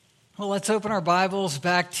Well, let's open our Bibles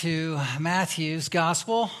back to Matthew's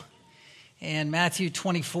Gospel and Matthew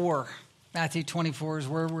 24. Matthew 24 is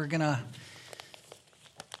where we're going to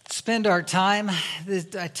spend our time.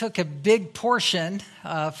 I took a big portion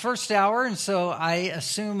first hour, and so I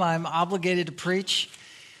assume I'm obligated to preach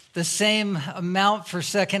the same amount for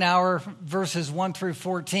second hour, verses 1 through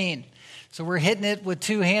 14. So we're hitting it with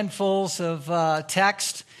two handfuls of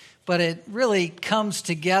text, but it really comes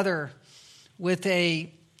together with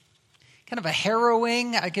a kind of a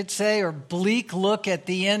harrowing, I could say, or bleak look at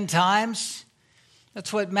the end times.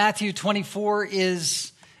 That's what Matthew 24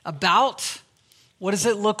 is about. What does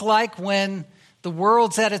it look like when the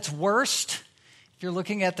world's at its worst? If you're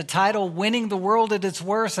looking at the title, Winning the World at Its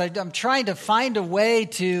Worst, I'm trying to find a way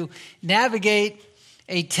to navigate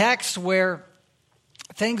a text where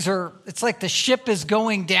it's like the ship is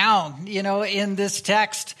going down, in this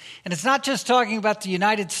text. And it's not just talking about the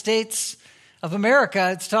United States of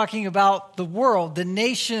America, it's talking about the world. The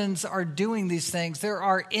nations are doing these things. There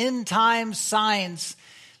are end time signs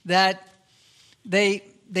that they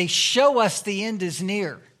show us the end is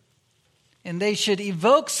near. And they should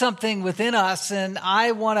evoke something within us. And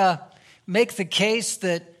I want to make the case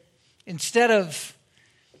that instead of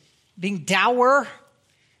being dour,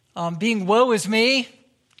 being woe is me,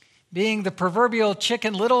 being the proverbial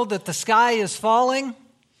Chicken Little that the sky is falling,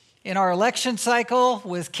 in our election cycle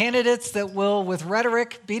with candidates that will, with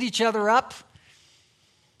rhetoric, beat each other up.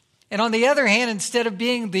 And on the other hand, instead of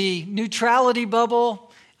being the neutrality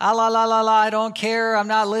bubble, I don't care, I'm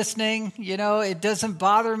not listening, it doesn't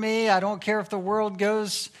bother me, I don't care if the world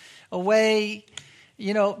goes away.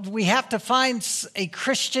 We have to find a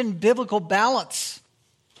Christian biblical balance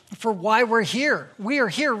for why we're here. We are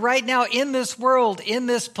here right now in this world, in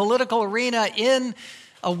this political arena, in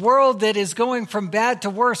a world that is going from bad to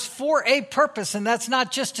worse for a purpose, and that's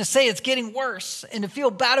not just to say it's getting worse and to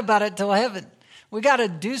feel bad about it till heaven. We got to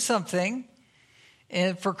do something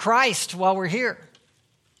for Christ while we're here.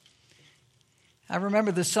 I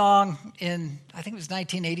remember the song in, I think it was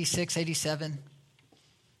 1986, 87.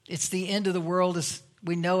 It's the end of the world as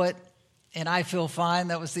we know it, and I feel fine.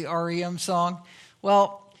 That was the REM song.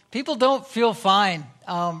 Well, people don't feel fine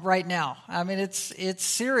right now. I mean, it's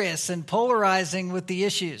serious and polarizing with the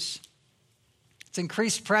issues. It's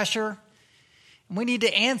increased pressure. And we need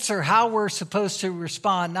to answer how we're supposed to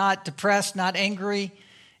respond, not depressed, not angry,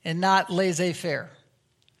 and not laissez-faire.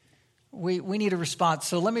 We need a response.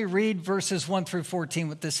 So let me read verses 1 through 14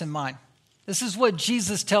 with this in mind. This is what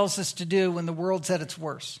Jesus tells us to do when the world's at its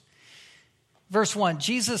worst. Verse 1,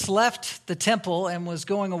 Jesus left the temple and was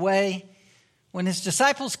going away when his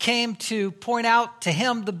disciples came to point out to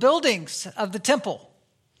him the buildings of the temple.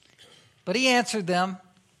 But he answered them,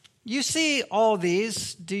 "You see all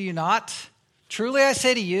these, do you not? Truly I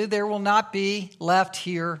say to you, there will not be left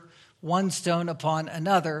here one stone upon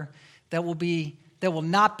another that will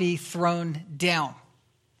not be thrown down."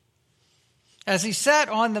 As he sat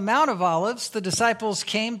on the Mount of Olives, the disciples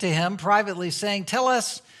came to him privately, saying, "Tell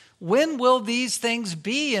us, when will these things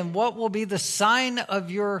be, and what will be the sign of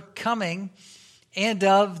your coming and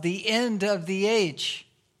of the end of the age?"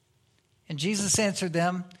 And Jesus answered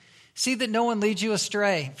them, "See that no one leads you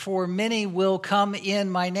astray, for many will come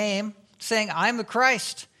in my name, saying, 'I am the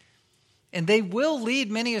Christ,' and they will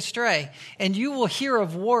lead many astray. And you will hear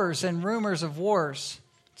of wars and rumors of wars.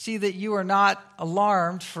 See that you are not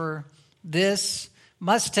alarmed, for this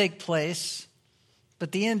must take place,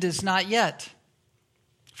 but the end is not yet.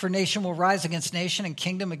 For nation will rise against nation and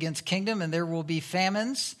kingdom against kingdom, and there will be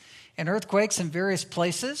famines and earthquakes in various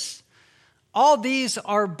places. All these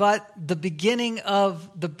are but the beginning of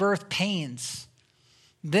the birth pains.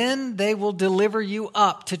 Then they will deliver you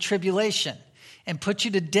up to tribulation and put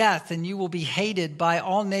you to death, and you will be hated by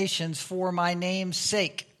all nations for my name's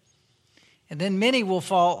sake. And then many will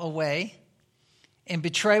fall away and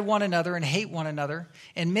betray one another and hate one another.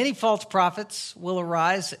 And many false prophets will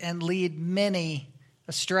arise and lead many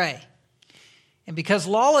astray. And because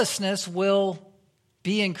lawlessness will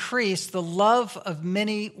be increased, the love of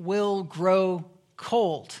many will grow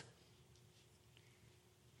cold.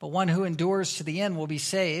 But one who endures to the end will be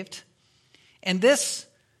saved. And this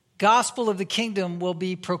gospel of the kingdom will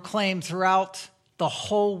be proclaimed throughout the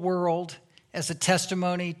whole world as a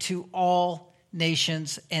testimony to all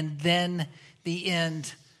nations, and then the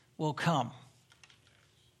end will come."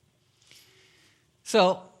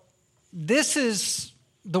 So this is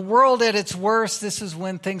the world at its worst. This is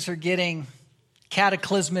when things are getting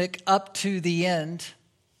cataclysmic up to the end.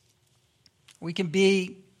 We can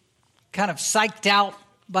be kind of psyched out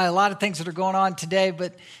by a lot of things that are going on today,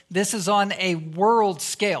 but this is on a world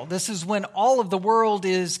scale. This is when all of the world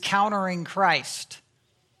is countering Christ.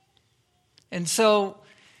 And so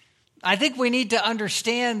I think we need to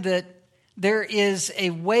understand that there is a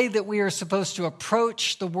way that we are supposed to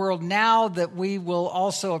approach the world now that we will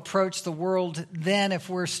also approach the world then if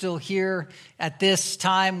we're still here at this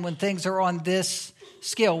time when things are on this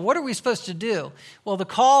scale. What are we supposed to do? Well, the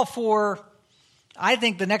call for, I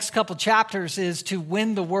think, the next couple chapters is to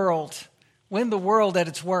win the world at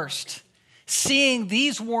its worst. Seeing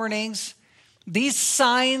these warnings, these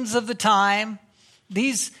signs of the time,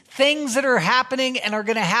 these things that are happening and are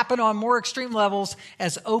going to happen on more extreme levels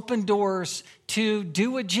as open doors to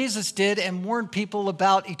do what Jesus did and warn people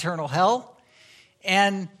about eternal hell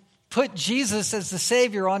and put Jesus as the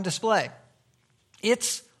Savior on display.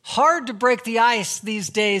 It's hard to break the ice these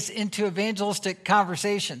days into evangelistic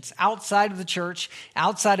conversations outside of the church,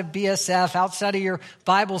 outside of BSF, outside of your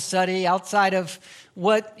Bible study, outside of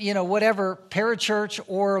whatever parachurch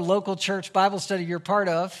or local church Bible study you're part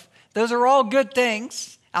of. Those are all good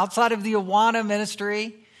things outside of the Awana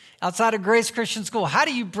ministry, outside of Grace Christian School. How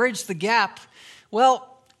do you bridge the gap? Well,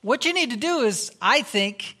 what you need to do is, I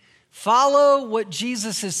think, follow what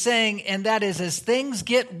Jesus is saying, and that is as things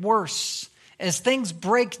get worse, as things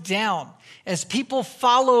break down, as people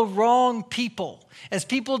follow wrong people, as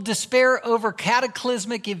people despair over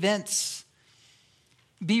cataclysmic events,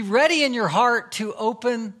 be ready in your heart to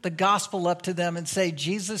open the gospel up to them and say,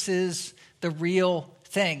 Jesus is the real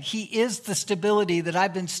thing. He is the stability that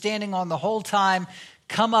I've been standing on the whole time.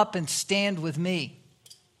 Come up and stand with me.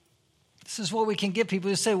 This is what we can get people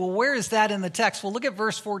who say, well, where is that in the text? Well, look at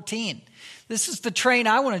verse 14. This is the train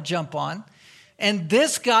I want to jump on. And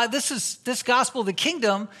this gospel of the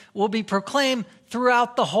kingdom will be proclaimed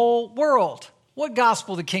throughout the whole world. What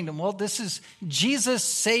gospel of the kingdom? Well, this is Jesus'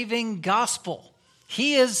 saving gospel.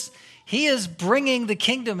 He is bringing the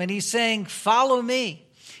kingdom, and he's saying, follow me.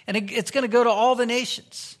 And it's going to go to all the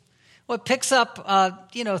nations. Well, it picks up,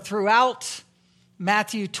 throughout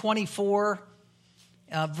Matthew 24,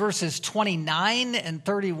 verses 29 and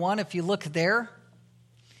 31. If you look there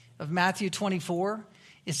of Matthew 24,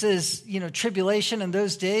 it says, tribulation in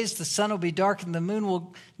those days, the sun will be darkened, the moon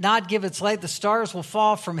will not give its light, the stars will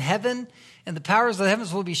fall from heaven, and the powers of the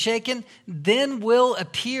heavens will be shaken. Then will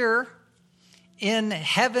appear in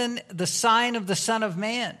heaven the sign of the Son of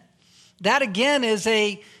Man. That again is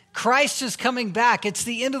Christ is coming back. It's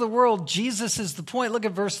the end of the world. Jesus is the point. Look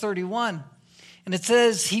at verse 31. And it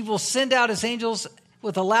says, he will send out his angels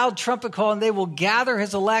with a loud trumpet call, and they will gather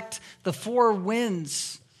his elect, the four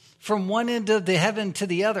winds, from one end of the heaven to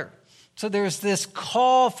the other. So there's this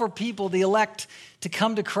call for people, the elect, to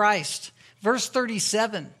come to Christ. Verse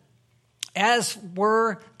 37, as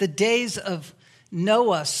were the days of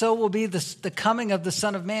Noah, so will be the coming of the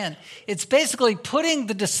Son of Man. It's basically putting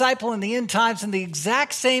the disciple in the end times in the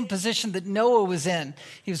exact same position that Noah was in.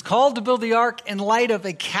 He was called to build the ark in light of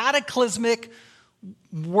a cataclysmic,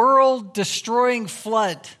 world-destroying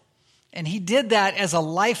flood. And he did that as a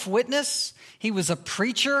life witness. He was a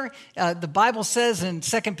preacher. The Bible says in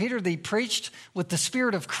 2 Peter that he preached with the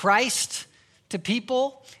Spirit of Christ to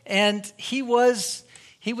people. And he was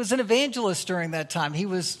an evangelist during that time. He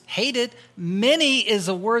was hated. Many is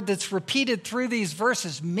a word that's repeated through these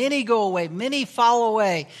verses. Many go away. Many fall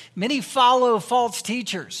away. Many follow false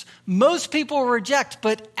teachers. Most people reject,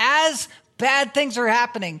 but as bad things are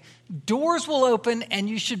happening, doors will open, and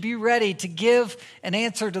you should be ready to give an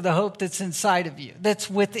answer to the hope that's inside of you, that's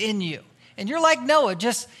within you. And you're like Noah,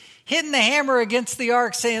 just hitting the hammer against the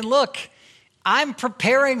ark saying, look, I'm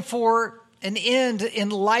preparing for an end in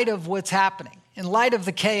light of what's happening, in light of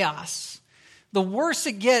the chaos. The worse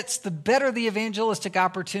it gets, the better the evangelistic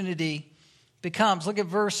opportunity becomes. Look at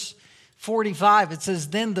verse 45. It says,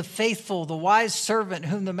 then the faithful, the wise servant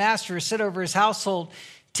whom the master has set over his household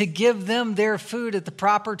to give them their food at the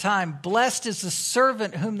proper time. Blessed is the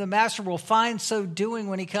servant whom the master will find so doing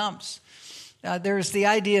when he comes. There's the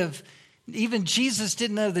idea of even Jesus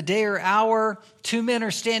didn't know the day or hour. Two men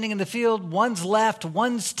are standing in the field. One's left,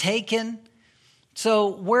 one's taken. So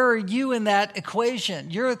where are you in that equation?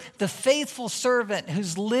 You're the faithful servant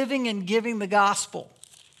who's living and giving the gospel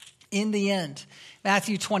in the end.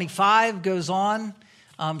 Matthew 25 goes on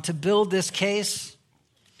to build this case.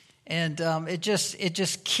 And it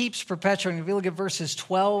just keeps perpetuating. If you look at verses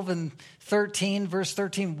 12 and 13, verse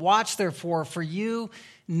 13, watch therefore, for you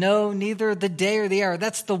know neither the day or the hour.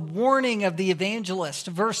 That's the warning of the evangelist.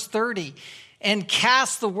 Verse 30, and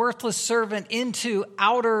cast the worthless servant into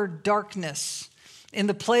outer darkness, in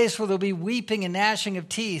the place where there'll be weeping and gnashing of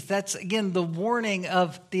teeth. That's, again, the warning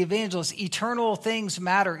of the evangelist. Eternal things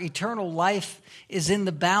matter. Eternal life is in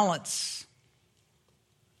the balance.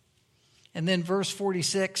 And then verse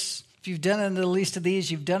 46, If you've done it unto the least of these,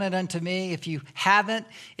 you've done it unto me. If you haven't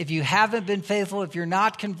been faithful, if you're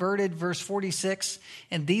not converted, verse 46,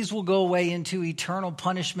 and these will go away into eternal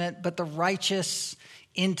punishment, but the righteous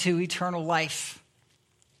into eternal life.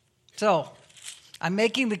 So, I'm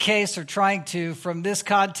making the case, or trying to, from this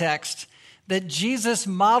context, that Jesus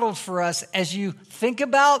modeled for us as you think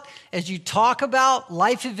about, as you talk about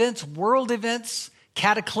life events, world events,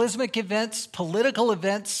 cataclysmic events, political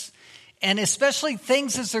events, and especially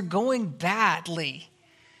things as they're going badly,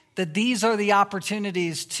 that these are the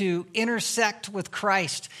opportunities to intersect with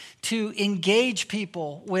Christ, to engage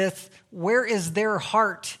people with where is their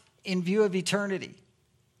heart in view of eternity.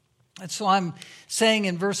 And so I'm saying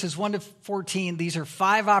in verses 1 to 14, these are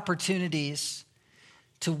 5 opportunities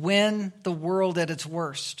to win the world at its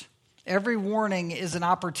worst. Every warning is an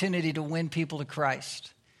opportunity to win people to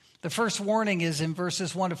Christ. The first warning is in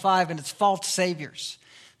verses 1 to 5, and it's false saviors.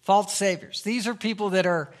 False saviors. These are people that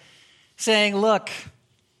are saying, look,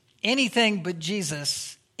 anything but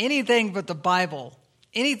Jesus, anything but the Bible,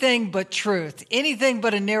 anything but truth, anything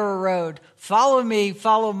but a narrow road, follow me,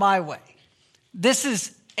 follow my way. This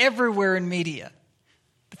is everywhere in media.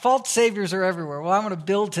 The false saviors are everywhere. Well, I'm going to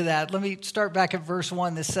build to that. Let me start back at verse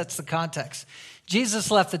 1. This sets the context. Jesus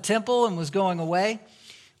left the temple and was going away.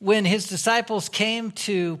 When his disciples came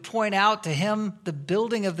to point out to him the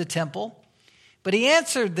building of the temple, but he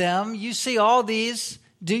answered them, you see all these,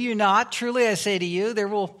 do you not? Truly I say to you, there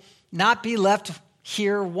will not be left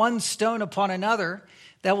here one stone upon another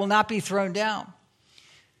that will not be thrown down.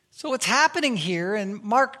 So what's happening here, and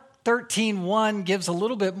Mark 13:1 gives a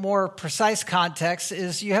little bit more precise context,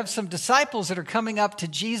 is you have some disciples that are coming up to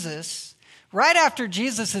Jesus right after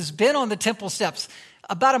Jesus has been on the temple steps.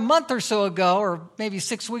 About a month or so ago, or maybe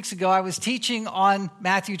 6 weeks ago, I was teaching on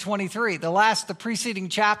Matthew 23, the preceding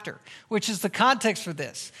chapter, which is the context for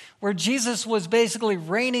this, where Jesus was basically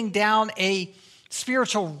raining down a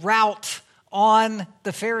spiritual rout on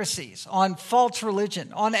the Pharisees, on false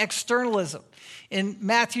religion, on externalism. In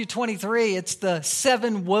Matthew 23, it's the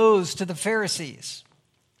 7 woes to the Pharisees.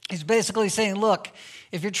 He's basically saying, look,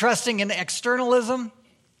 if you're trusting in externalism,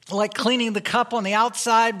 like cleaning the cup on the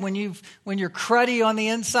outside when you're cruddy on the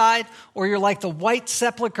inside, or you're like the white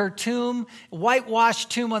sepulcher tomb, whitewashed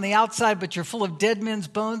tomb on the outside, but you're full of dead men's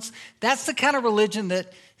bones. That's the kind of religion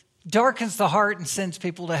that darkens the heart and sends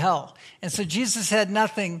people to hell. And so Jesus had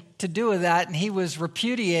nothing to do with that, and he was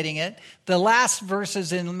repudiating it. The last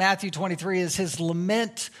verses in Matthew 23 is his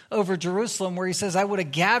lament over Jerusalem, where he says, I would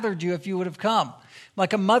have gathered you if you would have come.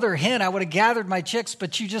 Like a mother hen, I would have gathered my chicks,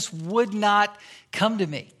 but you just would not come to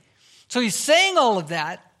me. So he's saying all of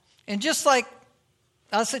that, and just like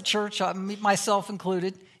us at church, myself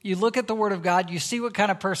included, you look at the Word of God, you see what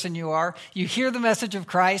kind of person you are, you hear the message of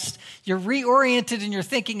Christ, you're reoriented in your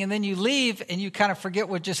thinking, and then you leave and you kind of forget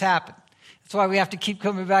what just happened. That's why we have to keep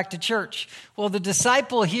coming back to church. Well, the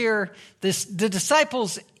disciples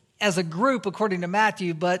as a group, according to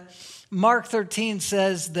Matthew, but Mark 13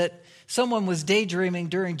 says that someone was daydreaming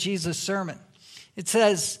during Jesus' sermon. It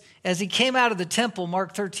says, as he came out of the temple,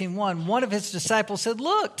 Mark 13:1, one of his disciples said,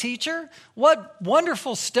 look, teacher, what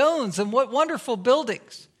wonderful stones and what wonderful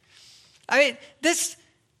buildings. I mean,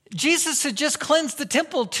 Jesus had just cleansed the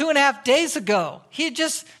temple 2.5 days ago. He had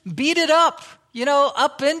just beat it up,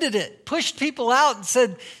 upended it, pushed people out and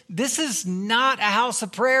said, this is not a house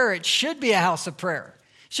of prayer. It should be a house of prayer.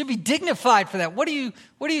 It should be dignified for that. What are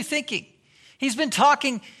you thinking? He's been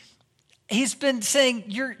saying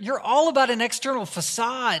you're all about an external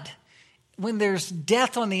facade when there's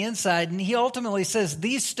death on the inside. And he ultimately says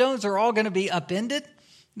these stones are all going to be upended.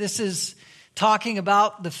 This is talking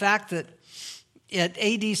about the fact that at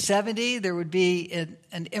AD 70, there would be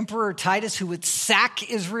an emperor Titus who would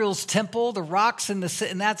sack Israel's temple. The rocks in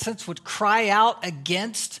that sense would cry out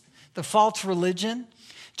against the false religion.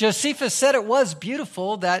 Josephus said it was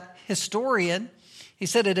beautiful, that historian. He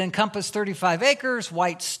said it encompassed 35 acres,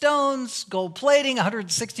 white stones, gold plating,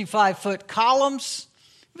 165-foot columns.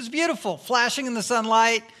 It was beautiful, flashing in the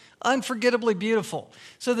sunlight, unforgettably beautiful.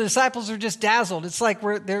 So the disciples are just dazzled. It's like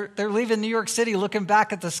they're leaving New York City looking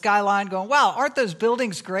back at the skyline going, wow, aren't those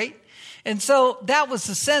buildings great? And so that was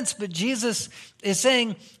the sense, but Jesus is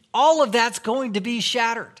saying all of that's going to be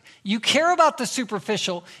shattered. You care about the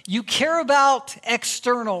superficial, you care about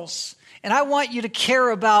externals, and I want you to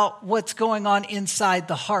care about what's going on inside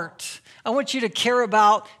the heart. I want you to care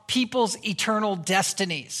about people's eternal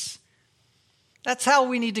destinies. That's how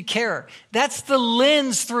we need to care. That's the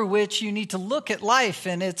lens through which you need to look at life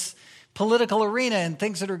and its political arena and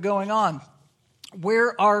things that are going on.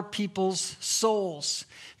 Where are people's souls?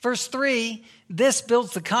 Verse 3, this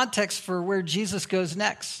builds the context for where Jesus goes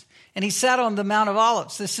next. And he sat on the Mount of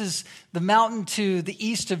Olives. This is the mountain to the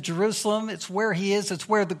east of Jerusalem. It's where he is. It's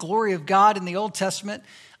where the glory of God in the Old Testament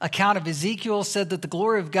account of Ezekiel said that the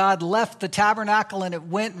glory of God left the tabernacle and it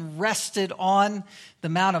went and rested on the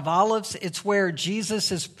Mount of Olives. It's where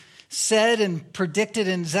Jesus is said and predicted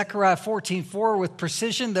in Zechariah 14:4 with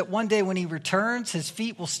precision that one day when he returns, his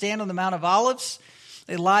feet will stand on the Mount of Olives.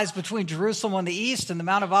 It lies between Jerusalem on the east, and the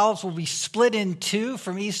Mount of Olives will be split in two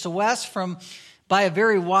from east to west by a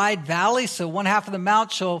very wide valley. So one half of the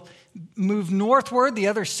mount shall move northward, the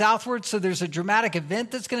other southward. So there's a dramatic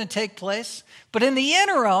event that's going to take place. But in the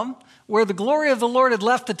interim, where the glory of the Lord had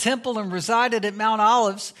left the temple and resided at Mount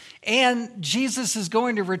Olives, and Jesus is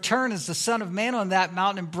going to return as the Son of Man on that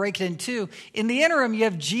mountain and break it in two. In the interim, you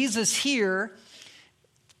have Jesus here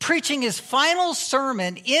preaching his final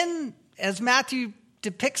sermon as Matthew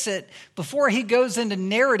depicts it, before he goes into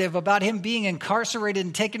narrative about him being incarcerated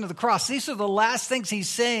and taken to the cross. These are the last things he's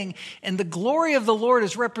saying, and the glory of the Lord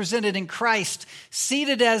is represented in Christ,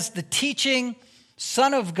 seated as the teaching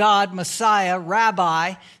Son of God, Messiah,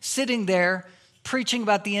 Rabbi, sitting there preaching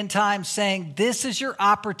about the end times, saying, this is your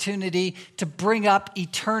opportunity to bring up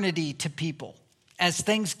eternity to people as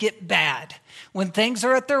things get bad. When things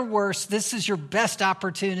are at their worst, this is your best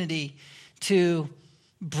opportunity to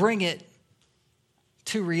bring it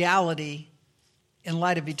to reality in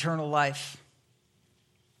light of eternal life.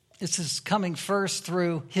 This is coming first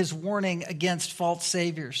through his warning against false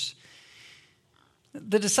saviors.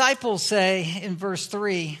 The disciples say in verse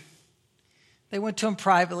 3, they went to him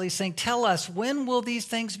privately saying, tell us, when will these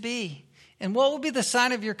things be? And what will be the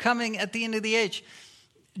sign of your coming at the end of the age?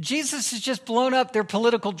 Jesus has just blown up their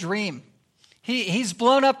political dream. He's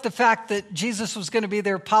blown up the fact that Jesus was going to be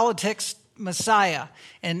their politics Messiah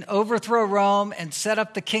and overthrow Rome and set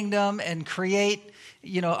up the kingdom and create,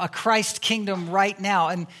 a Christ kingdom right now.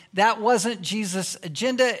 And that wasn't Jesus'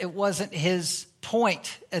 agenda. It wasn't his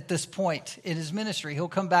point at this point in his ministry. He'll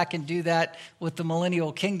come back and do that with the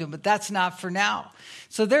millennial kingdom, but that's not for now.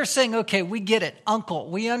 So they're saying, okay, we get it. Uncle,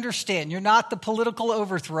 we understand. You're not the political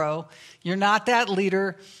overthrow. You're not that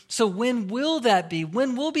leader. So when will that be?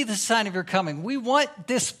 When will be the sign of your coming? We want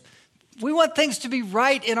things to be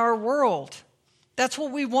right in our world. That's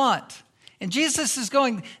what we want. And Jesus is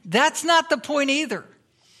going, that's not the point either.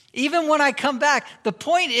 Even when I come back, the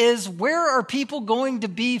point is, where are people going to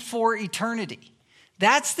be for eternity?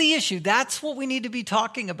 That's the issue. That's what we need to be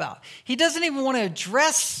talking about. He doesn't even want to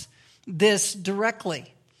address this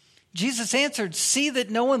directly. Jesus answered, see that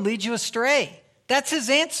no one leads you astray. That's his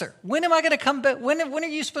answer. When am I going to come back? When are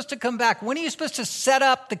you supposed to come back? When are you supposed to set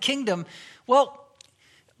up the kingdom? Well,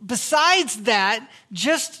 besides that,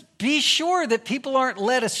 just be sure that people aren't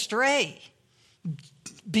led astray,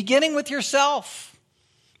 beginning with yourself.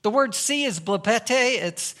 The word see is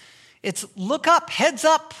blepete. It's look up, heads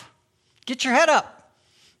up. Get your head up.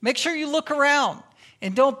 Make sure you look around.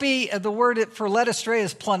 And don't be, the word for led astray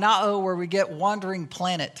is planao, where we get wandering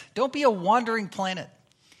planet. Don't be a wandering planet.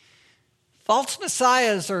 False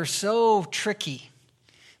messiahs are so tricky.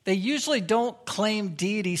 They usually don't claim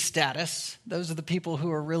deity status. Those are the people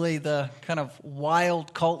who are really the kind of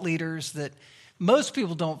wild cult leaders that most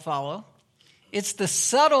people don't follow. It's the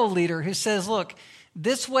subtle leader who says, look,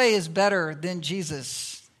 this way is better than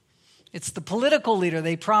Jesus. It's the political leader.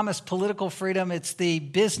 They promise political freedom. It's the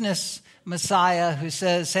business messiah who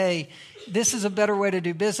says, hey, this is a better way to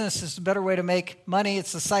do business. This is a better way to make money.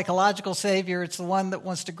 It's the psychological savior. It's the one that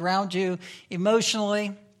wants to ground you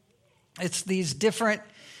emotionally. It's these different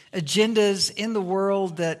agendas in the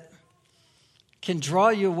world that can draw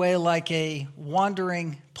you away like a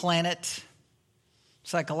wandering planet.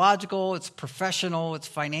 Psychological, it's professional, it's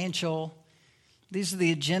financial. These are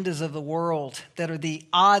the agendas of the world that are the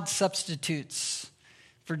odd substitutes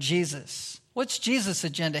for Jesus. What's Jesus'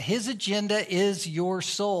 agenda? His agenda is your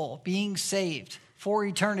soul being saved for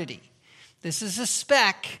eternity. This is a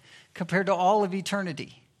speck compared to all of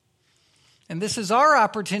eternity. And this is our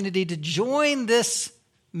opportunity to join this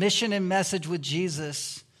mission and message with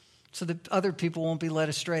Jesus so that other people won't be led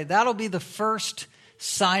astray. That'll be the first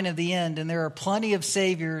sign of the end. And there are plenty of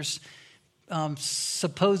saviors,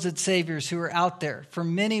 supposed saviors who are out there. For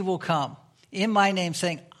many will come in my name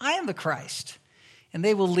saying, I am the Christ. And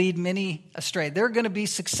they will lead many astray. They're going to be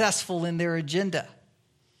successful in their agenda.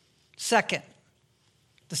 Second,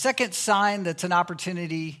 the second sign that's an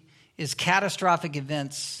opportunity is catastrophic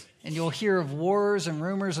events. And you'll hear of wars and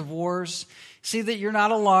rumors of wars. See that you're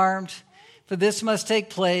not alarmed, for this must take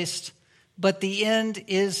place, but the end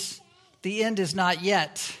is not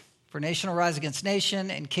yet. For nation will rise against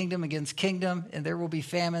nation, and kingdom against kingdom, and there will be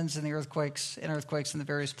famines and earthquakes in the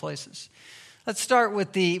various places. Let's start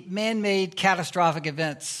with the man-made catastrophic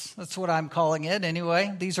events. That's what I'm calling it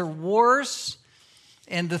anyway. These are wars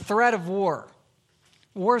and the threat of war.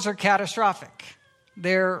 Wars are catastrophic.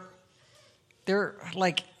 They're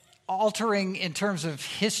like altering in terms of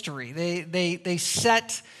history. They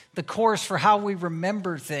set the course for how we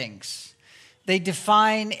remember things. They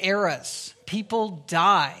define eras. People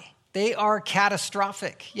die. They are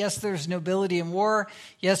catastrophic. Yes, there's nobility in war.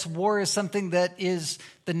 Yes, war is something that is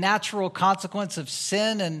the natural consequence of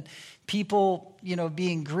sin and people,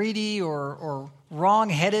 being greedy or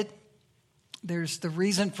wrong-headed. There's the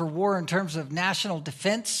reason for war in terms of national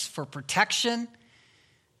defense, for protection.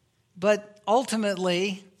 But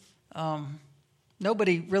ultimately,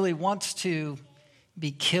 nobody really wants to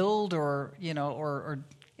be killed or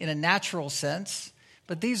in a natural sense.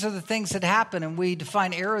 But these are the things that happen, and we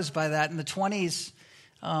define eras by that. In the 20s,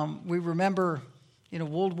 we remember,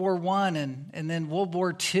 World War I and then World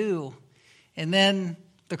War II, and then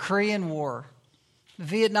the Korean War, the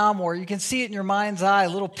Vietnam War. You can see it in your mind's eye,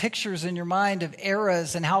 little pictures in your mind of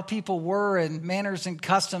eras and how people were and manners and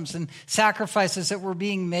customs and sacrifices that were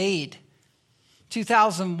being made.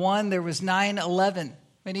 2001, there was 9/11.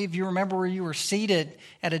 Many of you remember where you were seated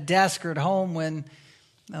at a desk or at home when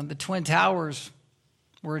the Twin Towers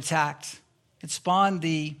were attacked. It spawned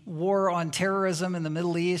the war on terrorism in the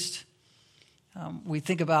Middle East. We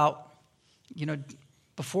think about,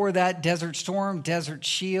 before that, Desert Storm, Desert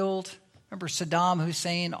Shield. Remember Saddam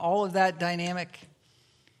Hussein, all of that dynamic.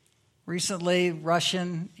 Recently,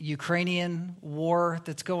 Russian-Ukrainian war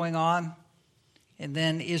that's going on. And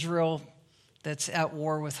then Israel that's at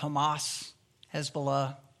war with Hamas,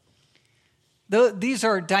 Hezbollah. These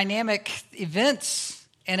are dynamic events.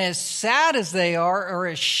 And as sad as they are, or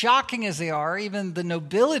as shocking as they are, even the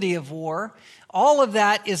nobility of war, all of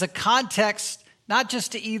that is a context not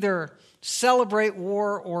just to either celebrate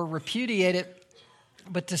war or repudiate it,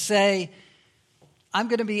 but to say, I'm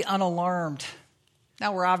going to be unalarmed.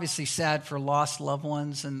 Now, we're obviously sad for lost loved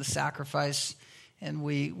ones and the sacrifice, and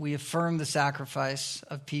we affirm the sacrifice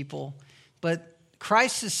of people. But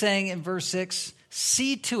Christ is saying in verse 6,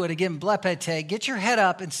 see to it, again, blepete, get your head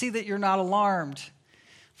up and see that you're not alarmed.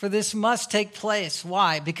 For this must take place.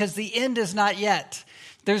 Why? Because the end is not yet.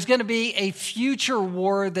 There's going to be a future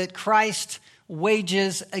war that Christ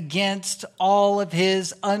wages against all of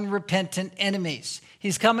his unrepentant enemies.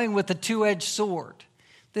 He's coming with a two-edged sword.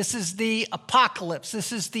 This is the apocalypse.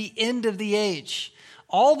 This is the end of the age.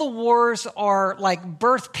 All the wars are like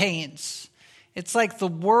birth pains. It's like the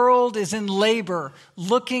world is in labor,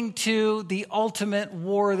 looking to the ultimate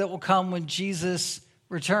war that will come when Jesus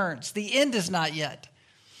returns. The end is not yet.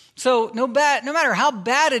 So no matter how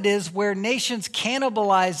bad it is where nations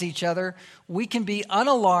cannibalize each other, we can be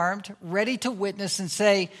unalarmed, ready to witness and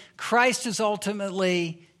say, Christ is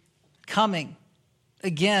ultimately coming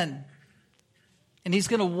again. And he's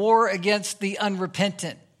going to war against the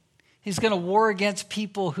unrepentant. He's going to war against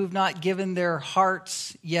people who've not given their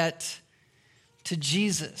hearts yet to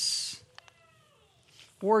Jesus.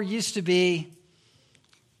 War used to be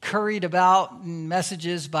curried about in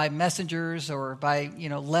messages by messengers or by,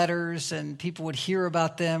 letters, and people would hear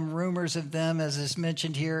about them, rumors of them, as is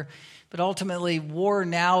mentioned here. But ultimately, war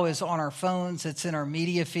now is on our phones. It's in our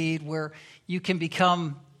media feed where you can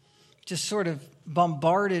become just sort of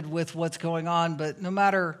bombarded with what's going on. But no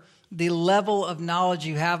matter the level of knowledge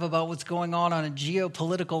you have about what's going on a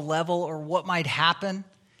geopolitical level or what might happen,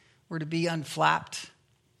 we're to be unflapped.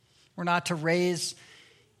 We're not to raise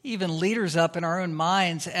even leaders up in our own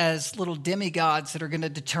minds as little demigods that are going to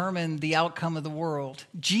determine the outcome of the world.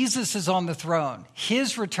 Jesus is on the throne.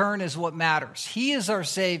 His return is what matters. He is our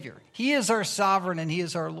Savior. He is our sovereign, and he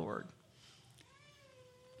is our Lord.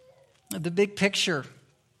 The big picture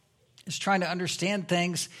is trying to understand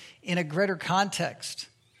things in a greater context.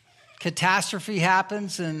 Catastrophe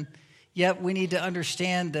happens, and yet we need to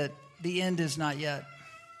understand that the end is not yet.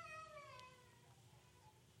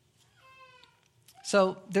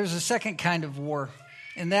 So there's a second kind of war,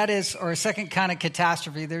 and that is, or a second kind of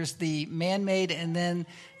catastrophe. There's the man-made and then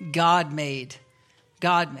God-made.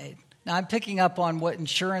 God-made. Now I'm picking up on what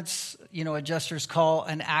insurance, adjusters call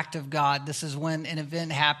an act of God. This is when an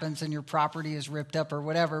event happens and your property is ripped up or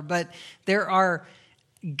whatever. But there are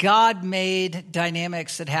God-made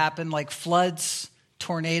dynamics that happen, like floods,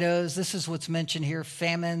 tornadoes. This is what's mentioned here: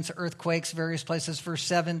 famines, earthquakes, various places. Verse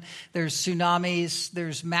 7, there's tsunamis,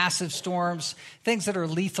 there's massive storms, things that are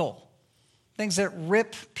lethal, things that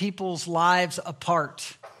rip people's lives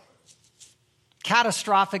apart.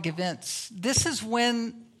 Catastrophic events. This is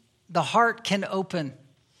when the heart can open.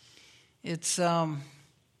 It's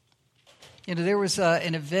There was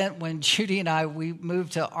an event when Judy and we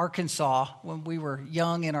moved to Arkansas when we were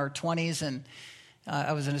young in our 20s, and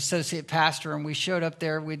I was an associate pastor, and we showed up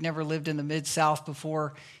there. We'd never lived in the Mid-South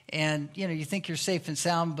before, and, you think you're safe and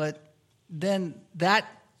sound, but then that,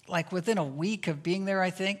 like within a week of being there, I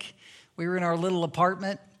think, we were in our little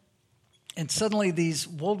apartment, and suddenly these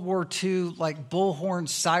World War II, like bullhorn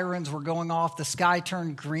sirens were going off. The sky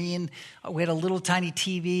turned green. We had a little tiny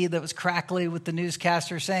TV that was crackly with the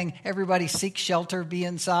newscaster saying, everybody seek shelter, be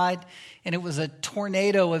inside. And it was a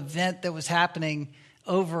tornado event that was happening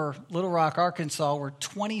over Little Rock, Arkansas, where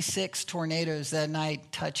 26 tornadoes that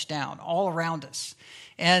night touched down all around us.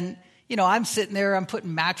 And, I'm sitting there, I'm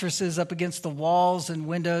putting mattresses up against the walls and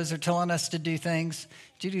windows. They're telling us to do things.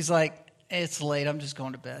 Judy's like, it's late, I'm just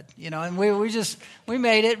going to bed, and we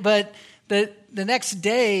made it. But the next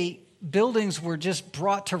day, buildings were just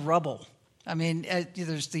brought to rubble. I mean,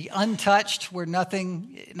 there's the untouched where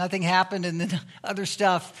nothing happened, and then other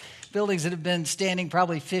stuff, buildings that have been standing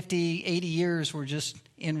probably 50, 80 years were just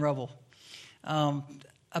in rubble.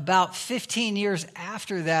 About 15 years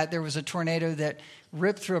after that, there was a tornado that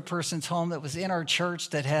ripped through a person's home that was in our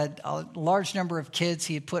church that had a large number of kids.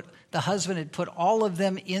 The husband had put all of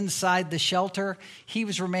them inside the shelter. He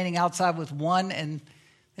was remaining outside with one, and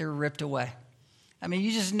they were ripped away. I mean,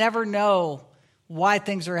 you just never know why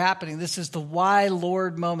things are happening. This is the why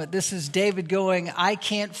Lord moment. This is David going, I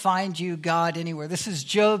can't find you, God, anywhere. This is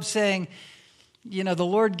Job saying, the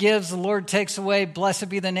Lord gives, the Lord takes away, blessed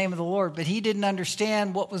be the name of the Lord. But he didn't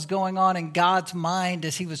understand what was going on in God's mind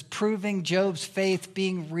as he was proving Job's faith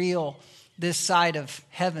being real this side of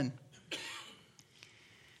heaven.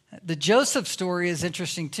 The Joseph story is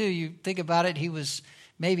interesting too. You think about it, he was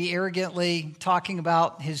maybe arrogantly talking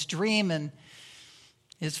about his dream, and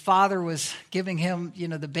his father was giving him,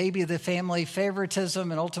 the baby of the family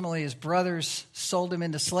favoritism, and ultimately his brothers sold him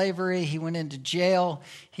into slavery. He went into jail.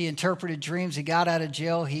 He interpreted dreams. He got out of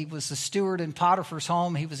jail. He was the steward in Potiphar's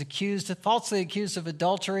home. He was falsely accused of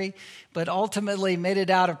adultery, but ultimately made it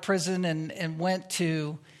out of prison and went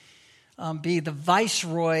to be the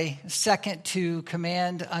viceroy, second to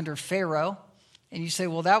command under Pharaoh. And you say,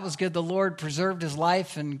 well, that was good. The Lord preserved his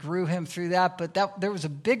life and grew him through that. But there was a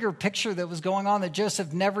bigger picture that was going on that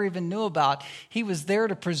Joseph never even knew about. He was there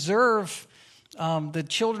to preserve the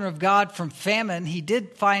children of God from famine. He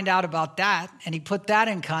did find out about that, and he put that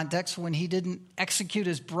in context when he didn't execute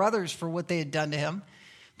his brothers for what they had done to him.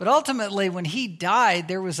 But ultimately, when he died,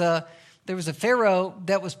 there was a Pharaoh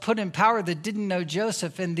that was put in power that didn't know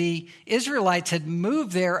Joseph, and the Israelites had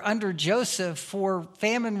moved there under Joseph for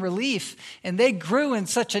famine relief, and they grew in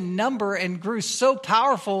such a number and grew so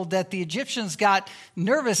powerful that the Egyptians got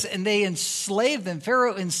nervous and they enslaved them.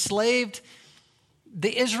 Pharaoh enslaved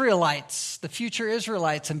the Israelites, the future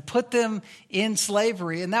Israelites, and put them in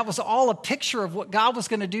slavery. And that was all a picture of what God was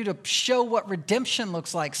going to do to show what redemption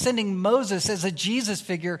looks like, sending Moses as a Jesus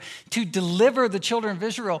figure to deliver the children of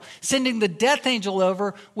Israel, sending the death angel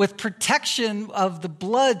over with protection of the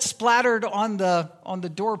blood splattered on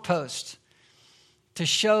the doorpost to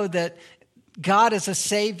show that God is a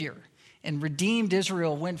savior, and redeemed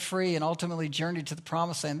Israel, went free, and ultimately journeyed to the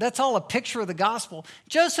promised land. That's all a picture of the gospel.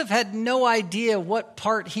 Joseph had no idea what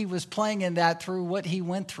part he was playing in that through what he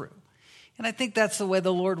went through. And I think that's the way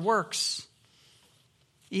the Lord works,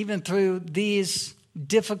 even through these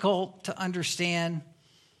difficult to understand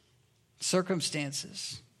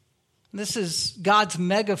circumstances. This is God's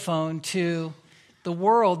megaphone to the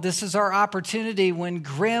world. This is our opportunity when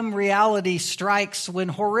grim reality strikes, when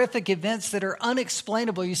horrific events that are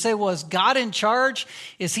unexplainable. You say, well, is God in charge?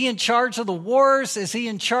 Is he in charge of the wars? Is he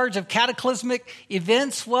in charge of cataclysmic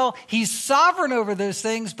events? Well, he's sovereign over those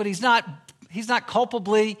things, but he's not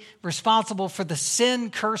culpably responsible for the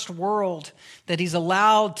sin-cursed world that he's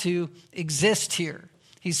allowed to exist here.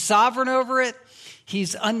 He's sovereign over it.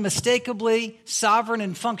 He's unmistakably sovereign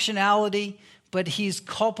in functionality, but he's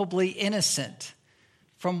culpably innocent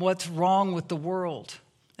from what's wrong with the world.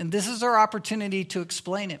 And this is our opportunity to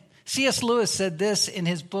explain it. C.S. Lewis said this in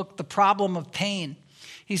his book, The Problem of Pain.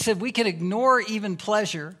 He said, we can ignore even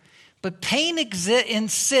pleasure, but pain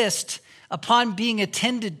insists upon being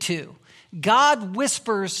attended to. God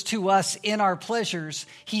whispers to us in our pleasures.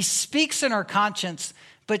 He speaks in our conscience,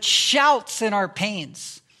 but shouts in our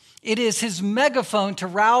pains. It is his megaphone to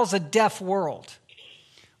rouse a deaf world.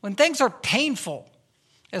 When things are painful,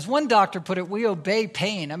 as one doctor put it, we obey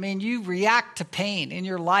pain. I mean, you react to pain in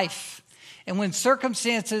your life. And when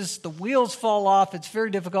circumstances, the wheels fall off, it's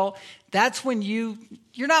very difficult. That's when you're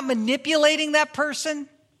not manipulating that person,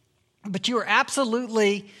 but you are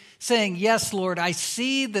absolutely saying, yes, Lord, I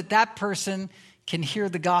see that person can hear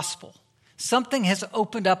the gospel. something has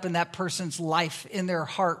opened up in that person's life, in their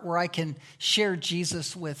heart, where I can share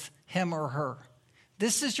Jesus with him or her.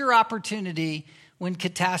 This is your opportunity when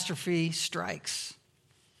catastrophe strikes.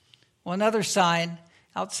 Well, another sign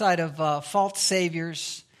outside of false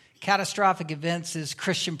saviors, catastrophic events, is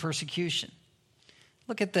Christian persecution.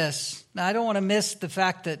 Look at this. Now, I don't want to miss the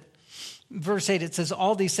fact that verse 8, it says,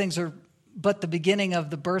 all these things are but the beginning of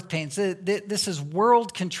the birth pains. This is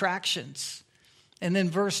world contractions. And then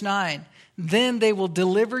verse 9, then they will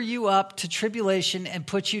deliver you up to tribulation and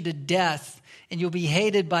put you to death, and you'll be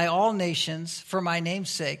hated by all nations for my name's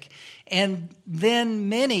sake. And then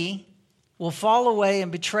many will fall away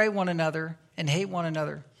and betray one another and hate one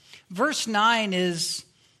another. Verse 9 is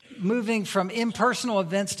moving from impersonal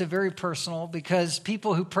events to very personal, because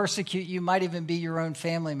people who persecute you might even be your own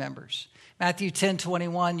family members. Matthew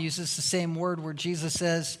 10:21 uses the same word where Jesus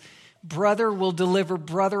says, brother will deliver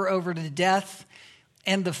brother over to death,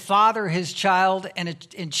 and the father his child,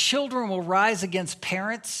 and children will rise against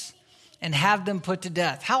parents and have them put to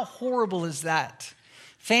death. How horrible is that?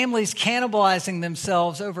 Families cannibalizing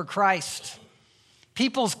themselves over Christ.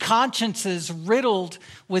 People's consciences riddled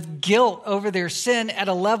with guilt over their sin at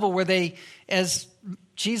a level where they, as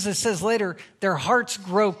Jesus says later, their hearts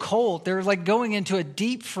grow cold. They're like going into a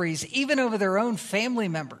deep freeze, even over their own family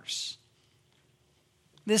members.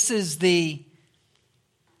 This is the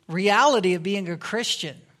reality of being a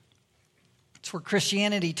Christian. It's where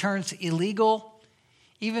Christianity turns illegal.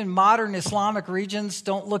 Even modern Islamic regions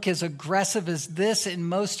don't look as aggressive as this in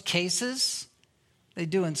most cases. They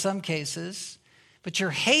do in some cases. But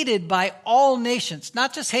you're hated by all nations,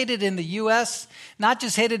 not just hated in the U.S., not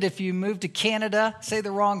just hated if you move to Canada, say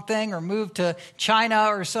the wrong thing, or move to China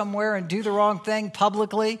or somewhere and do the wrong thing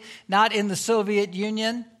publicly, not in the Soviet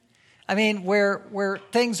Union. I mean, where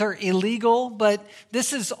things are illegal, but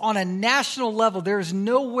this is on a national level. There's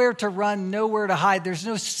nowhere to run, nowhere to hide. There's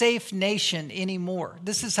no safe nation anymore.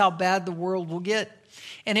 This is how bad the world will get.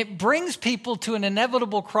 And it brings people to an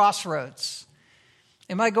inevitable crossroads.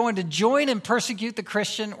 Am I going to join and persecute the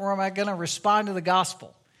Christian, or am I going to respond to the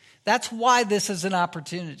gospel? That's why this is an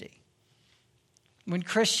opportunity. When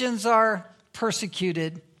Christians are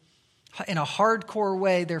persecuted in a hardcore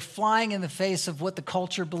way, they're flying in the face of what the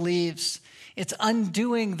culture believes. It's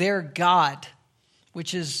undoing their God,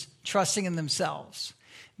 which is trusting in themselves.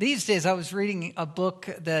 These days, I was reading a book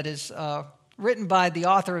that is written by the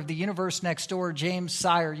author of The Universe Next Door, James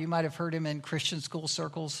Sire. You might have heard him in Christian school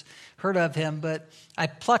circles, heard of him, but I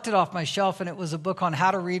plucked it off my shelf, and it was a book on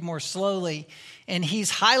how to read more slowly. And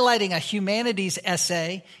he's highlighting a humanities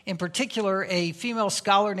essay, in particular a female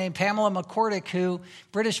scholar named Pamela McCordick, who,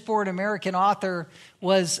 British-born American author,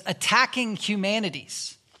 was attacking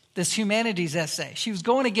humanities. This humanities essay. She was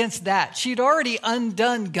going against that. She'd already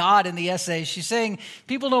undone God in the essay. She's saying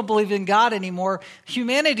people don't believe in God anymore.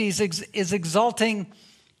 Humanities is exalting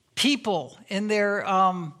people in their,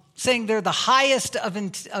 saying they're the highest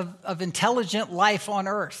of intelligent life on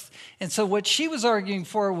earth. And so what she was arguing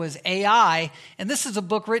for was AI, and this is a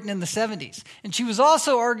book written in the 70s. And she was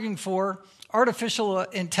also arguing for artificial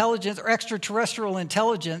intelligence or extraterrestrial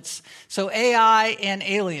intelligence, so AI and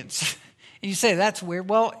aliens. And you say, that's weird.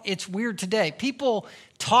 Well, it's weird today. People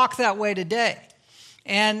talk that way today.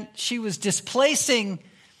 And she was displacing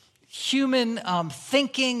human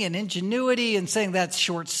thinking and ingenuity and saying that's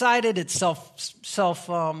short-sighted, it's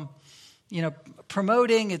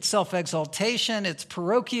promoting, it's self-exaltation, it's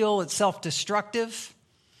parochial, it's self-destructive.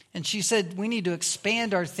 And she said, we need to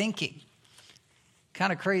expand our thinking.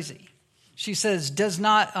 Kind of crazy. She says,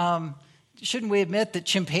 shouldn't we admit that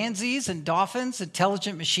chimpanzees and dolphins,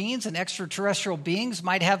 intelligent machines, and extraterrestrial beings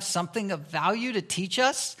might have something of value to teach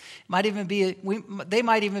us? They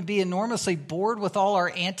might even be enormously bored with all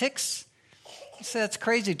our antics. You say that's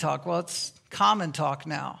crazy talk. Well, it's common talk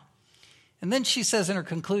now. And then she says in her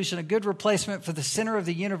conclusion, a good replacement for the center of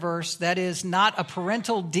the universe, that is not a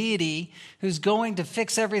parental deity who's going to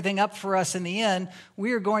fix everything up for us in the end.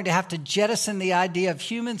 We are going to have to jettison the idea of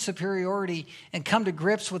human superiority and come to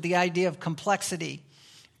grips with the idea of complexity.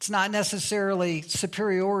 It's not necessarily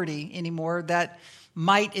superiority anymore. That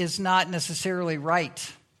might is not necessarily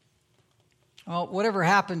right. Well, whatever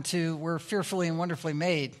happened to we're fearfully and wonderfully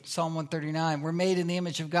made, Psalm 139. We're made in the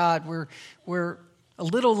image of God. We're a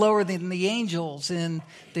little lower than the angels in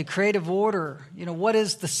the creative order. You know, what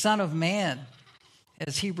is the Son of Man,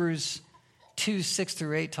 as Hebrews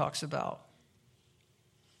 2:6-8 talks about?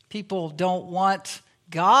 People don't want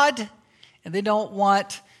God, and they don't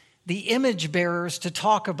want the image bearers to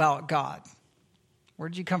talk about God. Where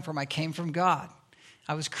did you come from? I came from God.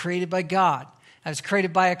 I was created by God. I was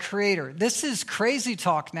created by a creator. This is crazy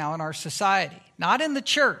talk now in our society, not in the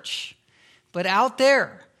church, But out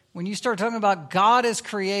there, when you start talking about God as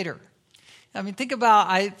creator, I mean, think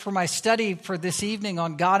about, for my study for this evening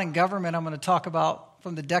on God and government, I'm going to talk about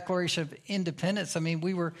from the Declaration of Independence. I mean,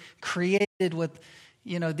 we were created with,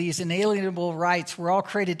 these inalienable rights. We're all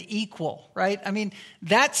created equal, right? I mean,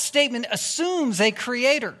 that statement assumes a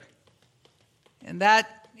creator. And that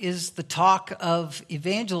is the talk of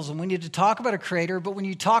evangelism. We need to talk about a creator, but when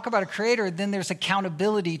you talk about a creator, then there's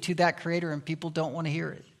accountability to that creator, and people don't want to hear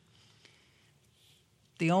it.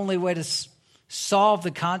 The only way to solve the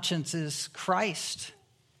conscience is Christ.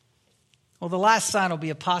 Well, the last sign will be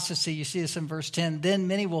apostasy. You see this in verse 10. Then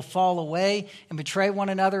many will fall away and betray one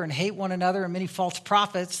another and hate one another, and many false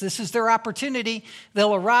prophets. This is their opportunity.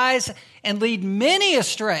 They'll arise and lead many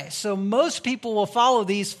astray. So most people will follow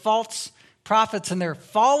these false prophets, and they're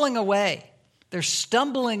falling away. They're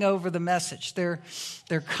stumbling over the message. They're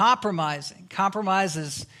compromising. Compromise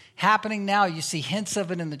is happening now. You see hints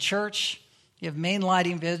of it in the church. You have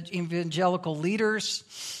mainline evangelical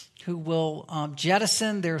leaders who will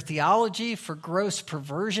jettison their theology for gross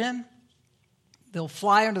perversion. They'll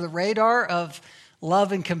fly under the radar of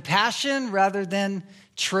love and compassion rather than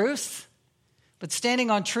truth. But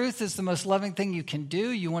standing on truth is the most loving thing you can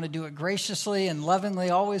do. You want to do it graciously and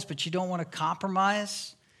lovingly always, but you don't want to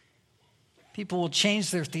compromise. People will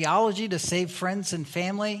change their theology to save friends and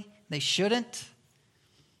family. They shouldn't.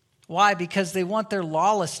 Why? Because they want their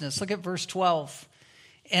lawlessness. Look at verse 12.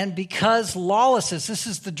 And because lawlessness, this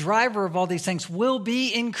is the driver of all these things, will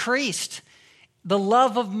be increased. The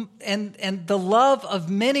love of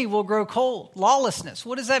many will grow cold. Lawlessness.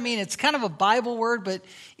 What does that mean? It's kind of a Bible word, but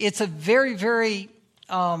it's a very, very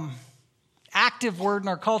active word in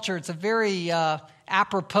our culture. It's a very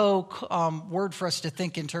apropos word for us to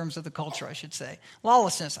think in terms of the culture, I should say.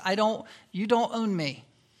 Lawlessness. You don't own me.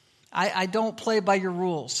 I don't play by your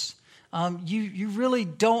rules. You really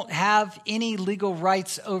don't have any legal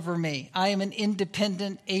rights over me. I am an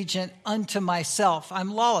independent agent unto myself.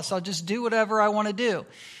 I'm lawless. I'll just do whatever I want to do.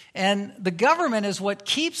 And the government is what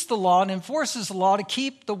keeps the law and enforces the law to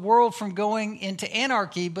keep the world from going into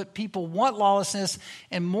anarchy, but people want lawlessness,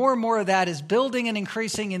 and more of that is building and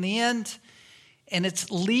increasing in the end, and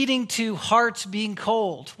it's leading to hearts being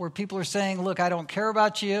cold, where people are saying, look, I don't care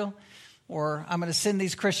about you, or I'm going to send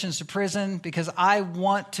these Christians to prison because I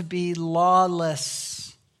want to be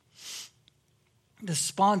lawless. This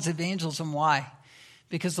spawns evangelism. Why?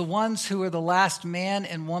 Because the ones who are the last man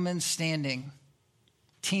and woman standing,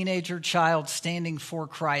 teenager, child standing for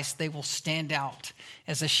Christ, they will stand out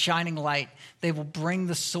as a shining light. They will bring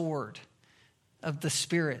the sword of the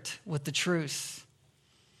Spirit with the truth.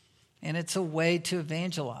 And it's a way to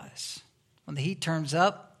evangelize. When the heat turns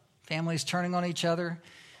up, families turning on each other,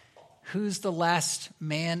 who's the last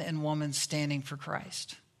man and woman standing for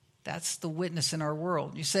Christ? That's the witness in our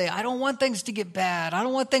world. You say, I don't want things to get bad. I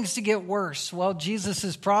don't want things to get worse. Well, Jesus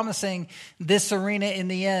is promising this arena in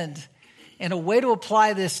the end. And a way to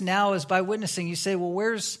apply this now is by witnessing. You say, well,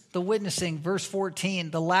 where's the witnessing? Verse 14,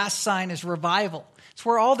 the last sign is revival. It's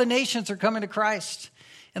where all the nations are coming to Christ.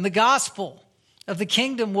 And the gospel of the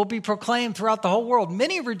kingdom will be proclaimed throughout the whole world.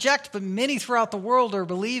 Many reject, but many throughout the world are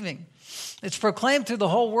believing. It's proclaimed through the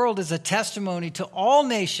whole world as a testimony to all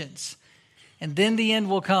nations. And then the end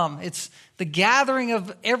will come. It's the gathering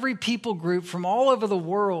of every people group from all over the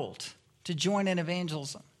world to join in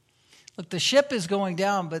evangelism. Look, the ship is going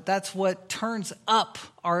down, but that's what turns up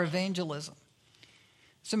our evangelism.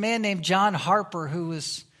 There's a man named John Harper who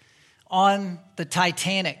was on the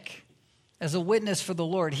Titanic as a witness for the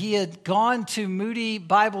Lord. He had gone to Moody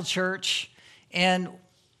Bible Church and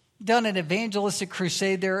done an evangelistic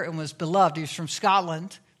crusade there and was beloved. He was from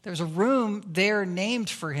Scotland. There's a room there named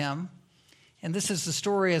for him. And this is the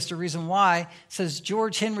story as to the reason why. It says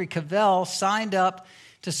George Henry Cavell signed up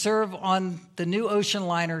to serve on the new ocean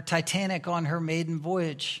liner Titanic on her maiden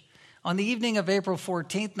voyage. On the evening of April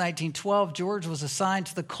 14th, 1912, George was assigned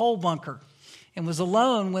to the coal bunker and was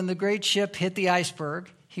alone when the great ship hit the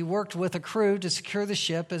iceberg. He worked with a crew to secure the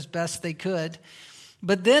ship as best they could,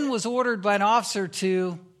 but then was ordered by an officer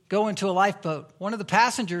to go into a lifeboat. One of the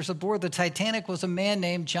passengers aboard the Titanic was a man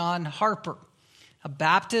named John Harper, a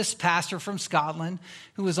Baptist pastor from Scotland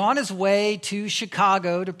who was on his way to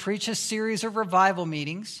Chicago to preach a series of revival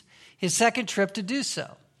meetings, his second trip to do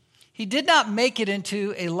so. He did not make it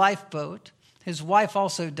into a lifeboat. His wife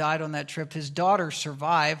also died on that trip. His daughter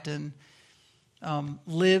survived and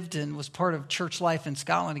lived and was part of church life in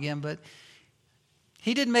Scotland again, but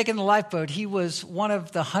he didn't make it in the lifeboat. He was one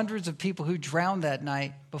of the hundreds of people who drowned that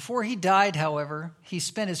night. Before he died, however, he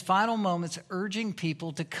spent his final moments urging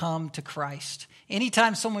people to come to Christ.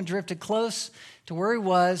 Anytime someone drifted close to where he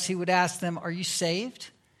was, he would ask them, are you saved?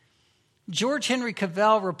 George Henry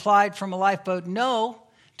Cavell replied from a lifeboat, "No,"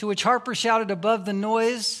 to which Harper shouted above the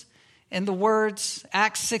noise and the words,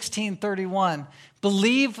 Acts 16:31,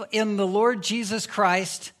 "Believe in the Lord Jesus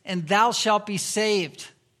Christ, and thou shalt be saved."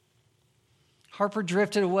 Harper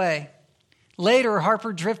drifted away. Later,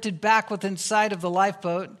 Harper drifted back within sight of the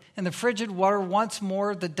lifeboat. In the frigid water, once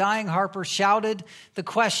more, the dying Harper shouted the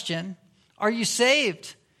question, "Are you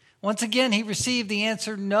saved?" Once again, he received the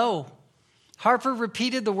answer, "No." Harper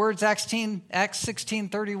repeated the words, Acts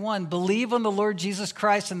 16:31, "Believe on the Lord Jesus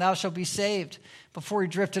Christ and thou shalt be saved," before he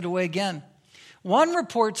drifted away again. One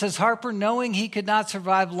report says Harper, knowing he could not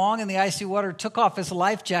survive long in the icy water, took off his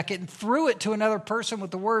life jacket and threw it to another person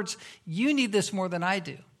with the words, "You need this more than I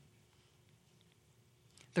do."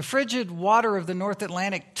 The frigid water of the North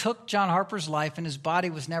Atlantic took John Harper's life, and his body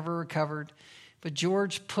was never recovered. But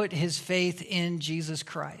George put his faith in Jesus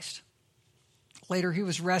Christ. Later, he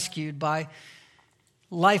was rescued by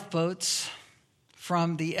lifeboats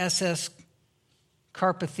from the SS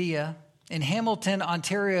Carpathia. In Hamilton,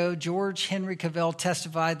 Ontario, George Henry Cavell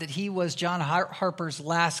testified that he was John Harper's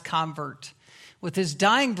last convert. With his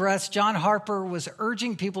dying breaths, John Harper was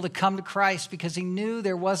urging people to come to Christ because he knew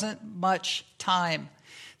there wasn't much time.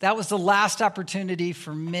 That was the last opportunity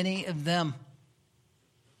for many of them.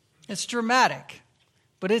 It's dramatic,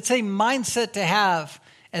 but it's a mindset to have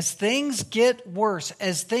as things get worse,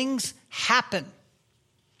 as things happen,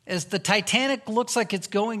 as the Titanic looks like it's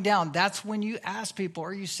going down. That's when you ask people,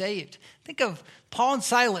 "Are you saved?" Think of Paul and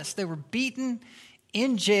Silas. They were beaten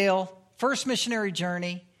in jail, first missionary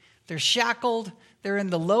journey. They're shackled. They're in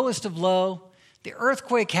the lowest of low. The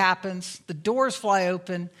earthquake happens. The doors fly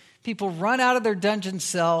open. People run out of their dungeon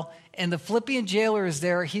cell, and the Philippian jailer is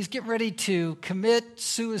there. He's getting ready to commit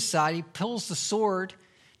suicide. He pulls the sword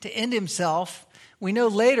to end himself. We know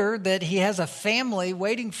later that he has a family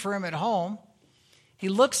waiting for him at home. He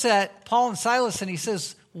looks at Paul and Silas and he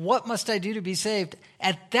says, "What must I do to be saved?"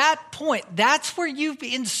 At that point, that's where you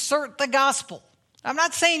insert the gospel. I'm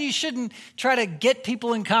not saying you shouldn't try to get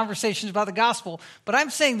people in conversations about the gospel, but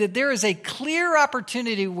I'm saying that there is a clear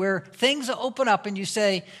opportunity where things open up and you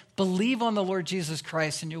say, "Believe on the Lord Jesus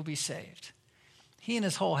Christ and you'll be saved." He and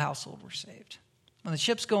his whole household were saved. When the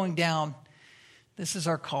ship's going down, this is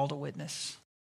our call to witness.